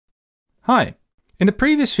Hi. In the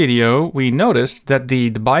previous video, we noticed that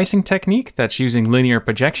the debiasing technique that's using linear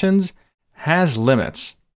projections has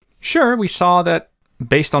limits. Sure, we saw that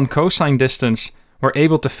based on cosine distance, we're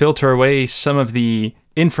able to filter away some of the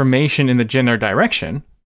information in the gender direction.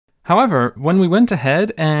 However, when we went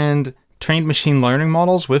ahead and trained machine learning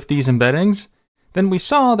models with these embeddings, then we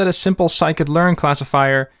saw that a simple scikit-learn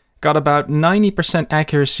classifier got about 90%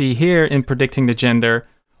 accuracy here in predicting the gender,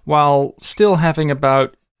 while still having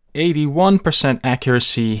about 81%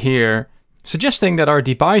 accuracy here, suggesting that our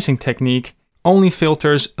debiasing technique only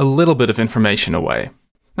filters a little bit of information away.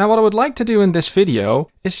 Now, what I would like to do in this video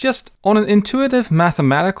is just, on an intuitive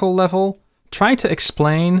mathematical level, try to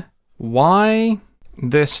explain why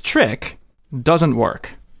this trick doesn't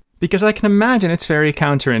work. Because I can imagine it's very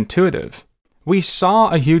counterintuitive. We saw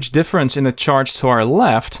a huge difference in the charts to our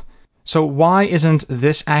left, so why isn't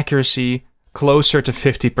this accuracy closer to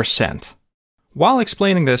 50%? While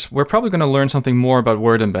explaining this, we're probably going to learn something more about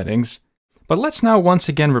word embeddings, but let's now once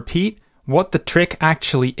again repeat what the trick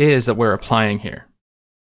actually is that we're applying here.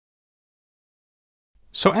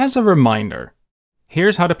 So as a reminder,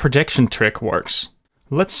 here's how the projection trick works.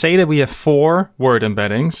 Let's say that we have 4 word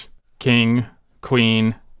embeddings, king,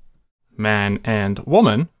 queen, man, and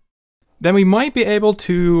woman. Then we might be able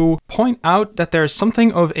to point out that there's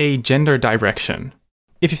something of a gender direction.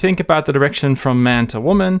 If you think about the direction from man to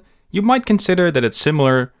woman, you might consider that it's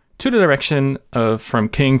similar to the direction of from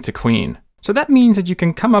king to queen. So that means that you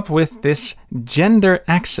can come up with this gender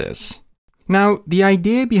axis. Now, the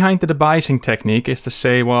idea behind the debiasing technique is to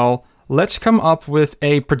say, well, let's come up with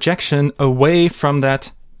a projection away from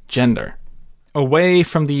that gender, away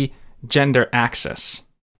from the gender axis.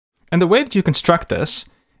 And the way that you construct this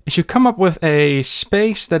is you come up with a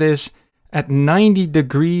space that is at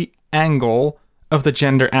 90-degree angle of the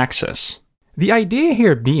gender axis. The idea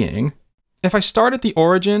here being, if I start at the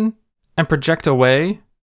origin and project away,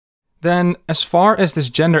 then as far as this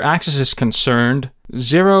gender axis is concerned,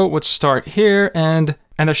 0 would start here and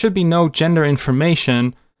there should be no gender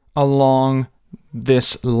information along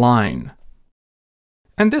this line.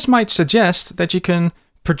 And this might suggest that you can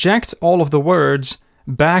project all of the words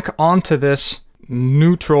back onto this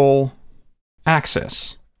neutral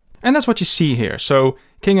axis. And that's what you see here. So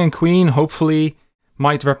king and queen hopefully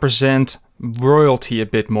might represent royalty a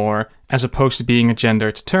bit more, as opposed to being a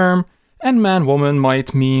gendered term, and man-woman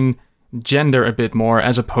might mean gender a bit more,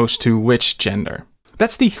 as opposed to which gender.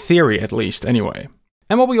 That's the theory, at least, anyway.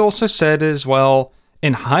 And what we also said is, well,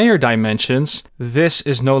 in higher dimensions, this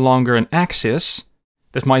is no longer an axis,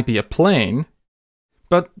 this might be a plane,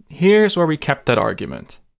 but here's where we kept that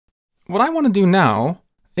argument. What I want to do now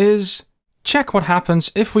is check what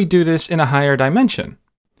happens if we do this in a higher dimension.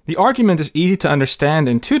 The argument is easy to understand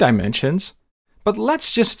in 2 dimensions, but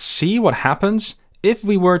let's just see what happens if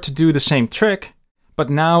we were to do the same trick, but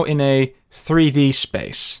now in a 3D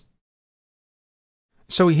space.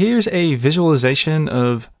 So here's a visualization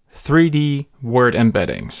of 3D word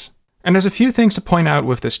embeddings. And there's a few things to point out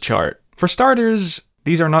with this chart. For starters,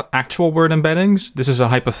 these are not actual word embeddings. This is a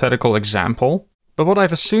hypothetical example. But what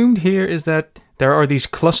I've assumed here is that there are these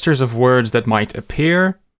clusters of words that might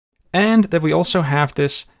appear, and that we also have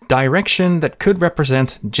this direction that could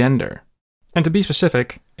represent gender. And to be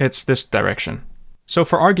specific, it's this direction. So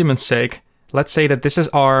for argument's sake, let's say that this is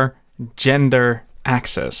our gender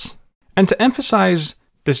axis. And to emphasize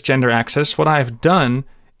this gender axis, what I've done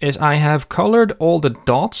is I have colored all the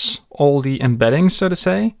dots, all the embeddings, so to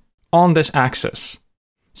say, on this axis.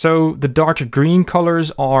 So the dark green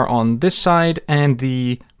colors are on this side, and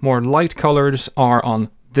the more light colors are on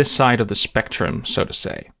this side of the spectrum, so to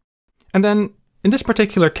say. And then, in this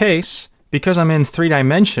particular case, because I'm in 3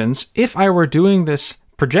 dimensions, if I were doing this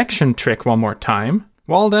projection trick one more time,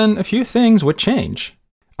 well then a few things would change.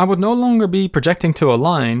 I would no longer be projecting to a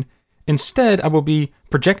line, instead I will be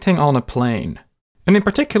projecting on a plane. And in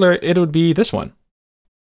particular, it would be this one.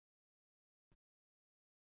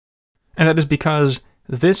 And that is because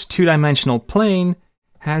this 2-dimensional plane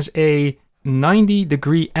has a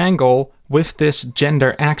 90-degree angle with this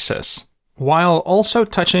gender axis, while also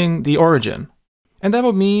touching the origin. And that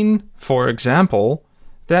would mean, for example,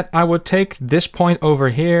 that I would take this point over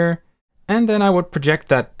here, and then I would project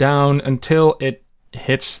that down until it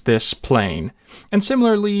hits this plane. And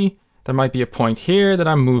similarly, there might be a point here that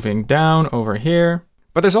I'm moving down over here,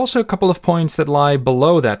 but there's also a couple of points that lie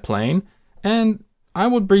below that plane, and I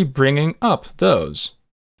would be bringing up those.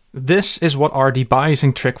 This is what our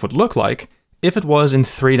debiasing trick would look like if it was in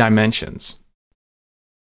 3 dimensions.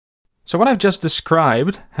 So what I've just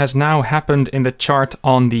described has now happened in the chart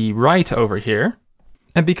on the right over here.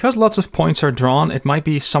 And because lots of points are drawn, it might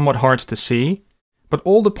be somewhat hard to see. but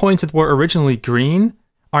all the points that were originally green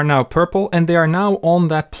are now purple, and they are now on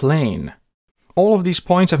that plane. All of these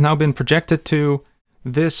points have now been projected to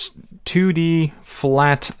this 2D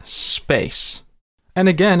flat space. And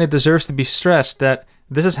again, it deserves to be stressed that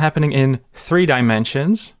this is happening in 3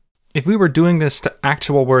 dimensions. If we were doing this to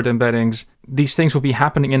actual word embeddings, these things would be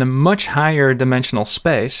happening in a much higher dimensional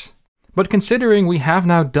space. But considering we have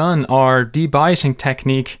now done our debiasing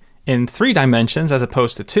technique in 3 dimensions as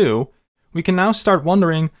opposed to 2, we can now start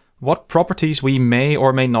wondering what properties we may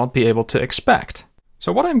or may not be able to expect.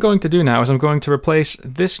 So what I'm going to do now is I'm going to replace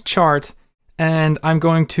this chart, and I'm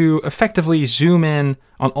going to effectively zoom in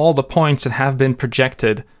on all the points that have been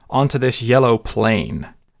projected onto this yellow plane.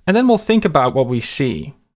 And then we'll think about what we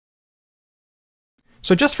see.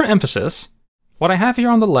 So just for emphasis, what I have here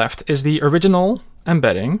on the left is the original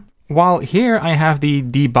embedding, while here I have the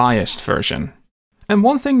debiased version. And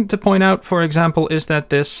one thing to point out, for example, is that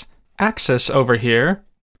this axis over here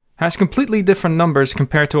has completely different numbers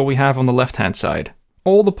compared to what we have on the left-hand side.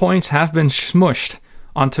 All the points have been smushed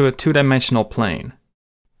onto a 2-dimensional plane.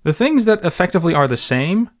 The things that effectively are the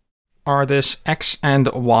same are this x and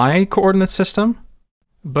y coordinate system,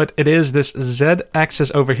 but it is this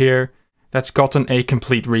z-axis over here that's gotten a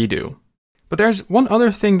complete redo. But there's one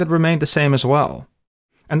other thing that remained the same as well,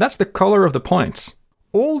 and that's the color of the points.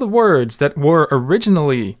 All the words that were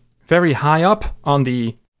originally very high up on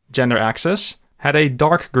the gender axis had a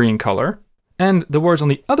dark green color, and the words on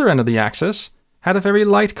the other end of the axis had a very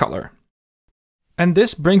light color. And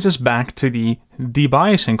this brings us back to the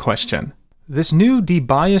debiasing question. This new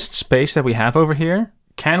debiased space that we have over here,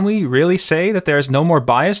 can we really say that there's no more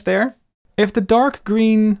bias there? If the dark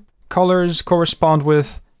green colors correspond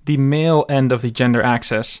with the male end of the gender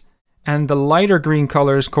axis, and the lighter green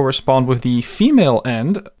colors correspond with the female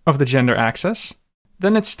end of the gender axis,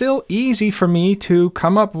 then it's still easy for me to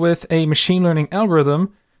come up with a machine learning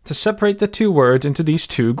algorithm to separate the 2 words into these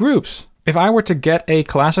 2 groups. If I were to get a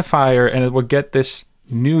classifier and it would get this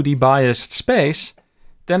new debiased space,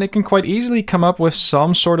 then it can quite easily come up with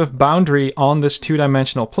some sort of boundary on this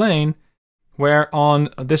 2-dimensional plane, where on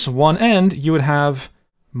this one end you would have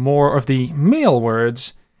more of the male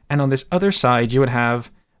words, and on this other side you would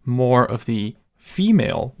have more of the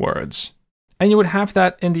female words. And you would have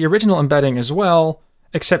that in the original embedding as well,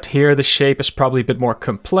 except here the shape is probably a bit more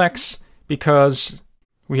complex because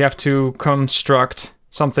we have to construct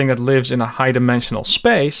something that lives in a high-dimensional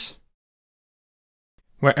space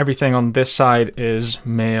where everything on this side is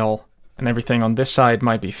male and everything on this side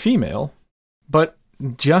might be female. But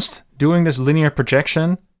just doing this linear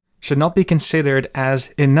projection should not be considered as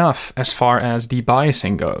enough as far as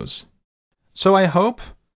debiasing goes. So I hope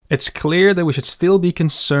it's clear that we should still be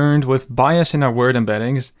concerned with bias in our word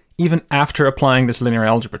embeddings even after applying this linear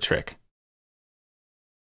algebra trick.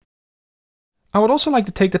 I would also like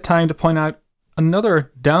to take the time to point out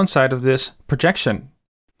another downside of this projection.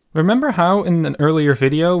 Remember how in an earlier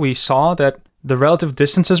video we saw that the relative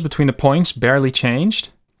distances between the points barely changed?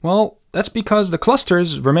 Well, that's because the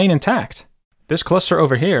clusters remain intact. This cluster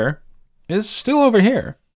over here is still over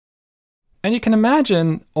here. And you can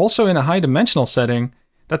imagine, also in a high-dimensional setting,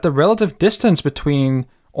 that the relative distance between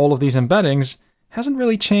all of these embeddings hasn't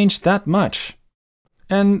really changed that much.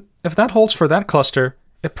 And if that holds for that cluster,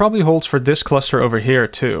 it probably holds for this cluster over here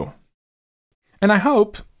too. And I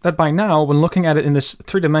hope that by now, when looking at it in this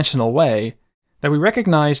 3-dimensional way, that we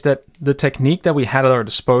recognize that the technique that we had at our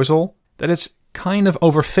disposal, that it's kind of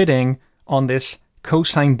overfitting on this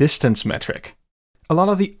cosine distance metric. A lot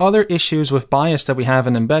of the other issues with bias that we have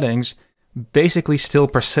in embeddings basically still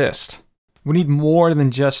persist. We need more than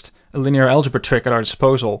just a linear algebra trick at our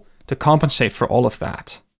disposal to compensate for all of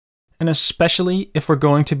that. And especially if we're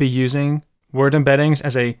going to be using word embeddings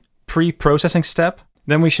as a pre-processing step,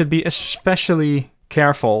 then we should be especially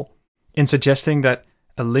careful in suggesting that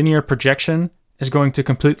a linear projection is going to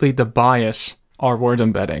completely debias our word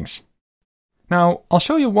embeddings. Now, I'll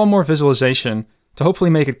show you one more visualization to hopefully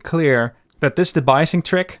make it clear that this debiasing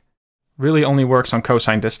trick really only works on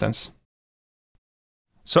cosine distance.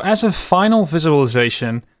 So as a final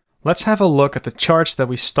visualization, let's have a look at the charts that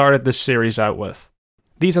we started this series out with.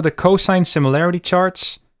 These are the cosine similarity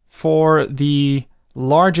charts for the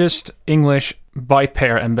largest English byte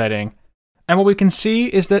pair embedding. And what we can see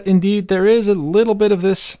is that indeed there is a little bit of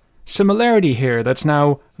this similarity here that's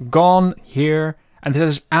now gone here, and this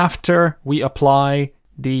is after we apply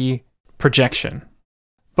the projection.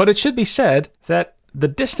 But it should be said that the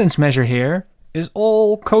distance measure here is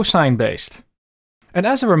all cosine based. And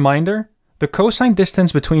as a reminder, the cosine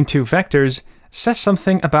distance between 2 vectors says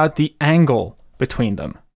something about the angle between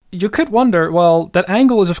them. You could wonder, well, that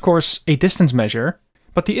angle is of course a distance measure,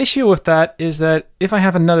 But the issue with that is that if I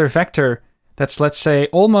have another vector that's, let's say,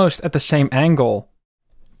 almost at the same angle,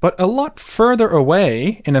 but a lot further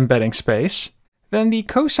away in embedding space, then the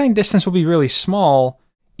cosine distance will be really small,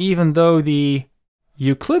 even though the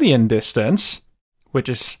Euclidean distance, which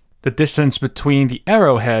is the distance between the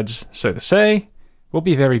arrowheads, so to say, will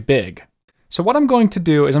be very big. So what I'm going to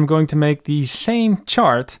do is I'm going to make the same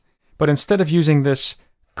chart, but instead of using this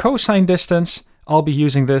cosine distance, I'll be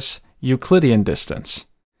using this Euclidean distance.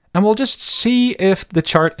 And we'll just see if the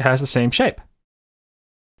chart has the same shape.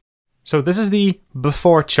 So this is the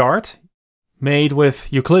before chart, made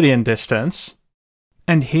with Euclidean distance,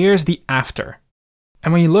 and here's the after.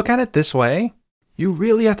 And when you look at it this way, you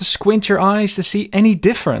really have to squint your eyes to see any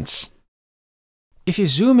difference. If you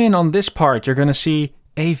zoom in on this part, you're going to see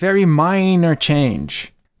a very minor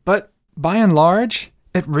change. But by and large,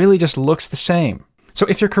 it really just looks the same. So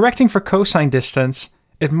if you're correcting for cosine distance,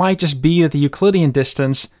 it might just be that the Euclidean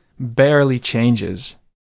distance barely changes.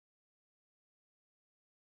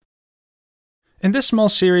 In this small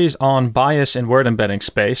series on bias in word embedding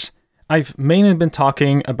space, I've mainly been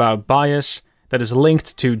talking about bias that is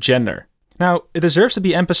linked to gender. Now, it deserves to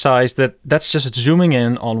be emphasized that that's just zooming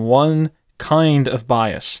in on one kind of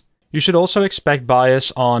bias. You should also expect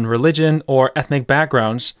bias on religion or ethnic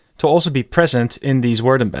backgrounds to also be present in these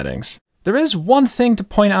word embeddings. There is one thing to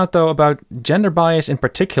point out though about gender bias in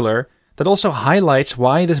particular that also highlights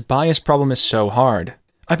why this bias problem is so hard.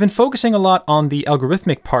 I've been focusing a lot on the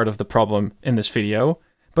algorithmic part of the problem in this video,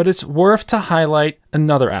 but it's worth to highlight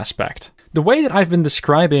another aspect. The way that I've been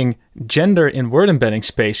describing gender in word embedding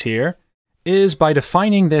space here is by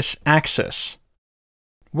defining this axis,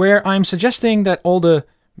 where I'm suggesting that all the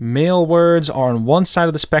male words are on one side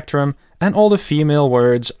of the spectrum and all the female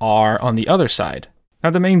words are on the other side. Now,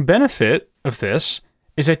 the main benefit of this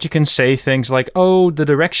is that you can say things like, oh, the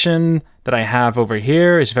direction that I have over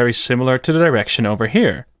here is very similar to the direction over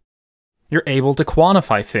here. You're able to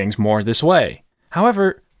quantify things more this way.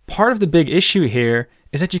 However, part of the big issue here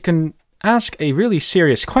is that you can ask a really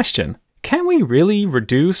serious question. Can we really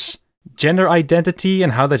reduce gender identity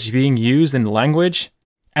and how that's being used in language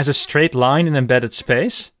as a straight line in embedded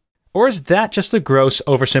space? Or is that just a gross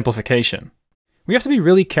oversimplification? We have to be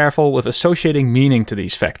really careful with associating meaning to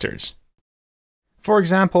these vectors. For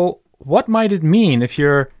example, what might it mean if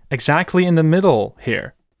you're exactly in the middle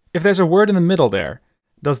here? If there's a word in the middle there,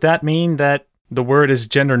 does that mean that the word is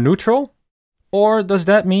gender neutral? Or does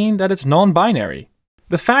that mean that it's non-binary?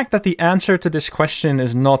 The fact that the answer to this question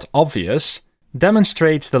is not obvious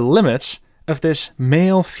demonstrates the limits of this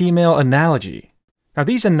male-female analogy. Now,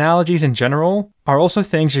 these analogies in general are also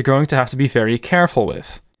things you're going to have to be very careful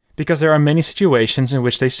with, because there are many situations in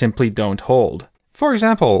which they simply don't hold. For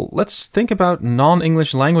example, let's think about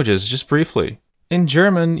non-English languages just briefly. In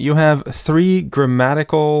German, you have 3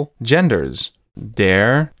 grammatical genders,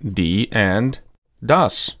 der, die, and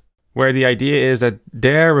das, where the idea is that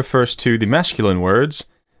der refers to the masculine words,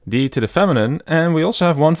 die to the feminine, and we also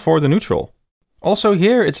have one for the neutral. Also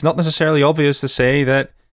here, it's not necessarily obvious to say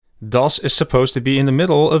that das is supposed to be in the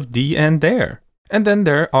middle of die and der. And then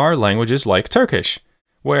there are languages like Turkish,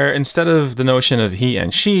 where instead of the notion of he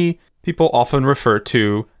and she, people often refer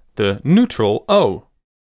to the neutral o.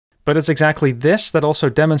 But it's exactly this that also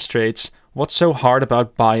demonstrates what's so hard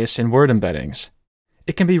about bias in word embeddings.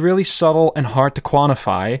 It can be really subtle and hard to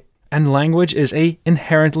quantify, and language is an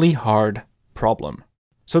inherently hard problem.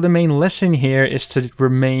 So the main lesson here is to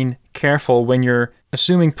remain careful when you're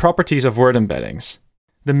assuming properties of word embeddings.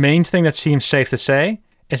 The main thing that seems safe to say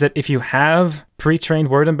is that if you have pre-trained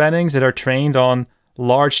word embeddings that are trained on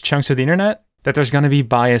large chunks of the internet, that there's going to be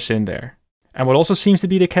bias in there. And what also seems to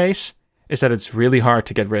be the case is that it's really hard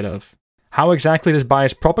to get rid of. How exactly this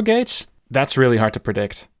bias propagates, that's really hard to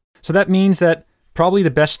predict. So that means that probably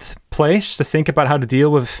the best place to think about how to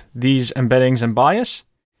deal with these embeddings and bias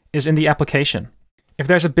is in the application. If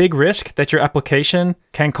there's a big risk that your application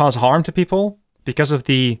can cause harm to people because of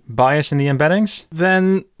the bias in the embeddings,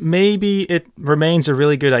 then maybe it remains a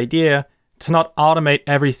really good idea to not automate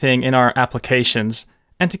everything in our applications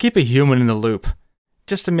and to keep a human in the loop,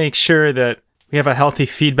 just to make sure that we have a healthy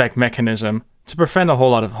feedback mechanism to prevent a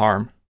whole lot of harm.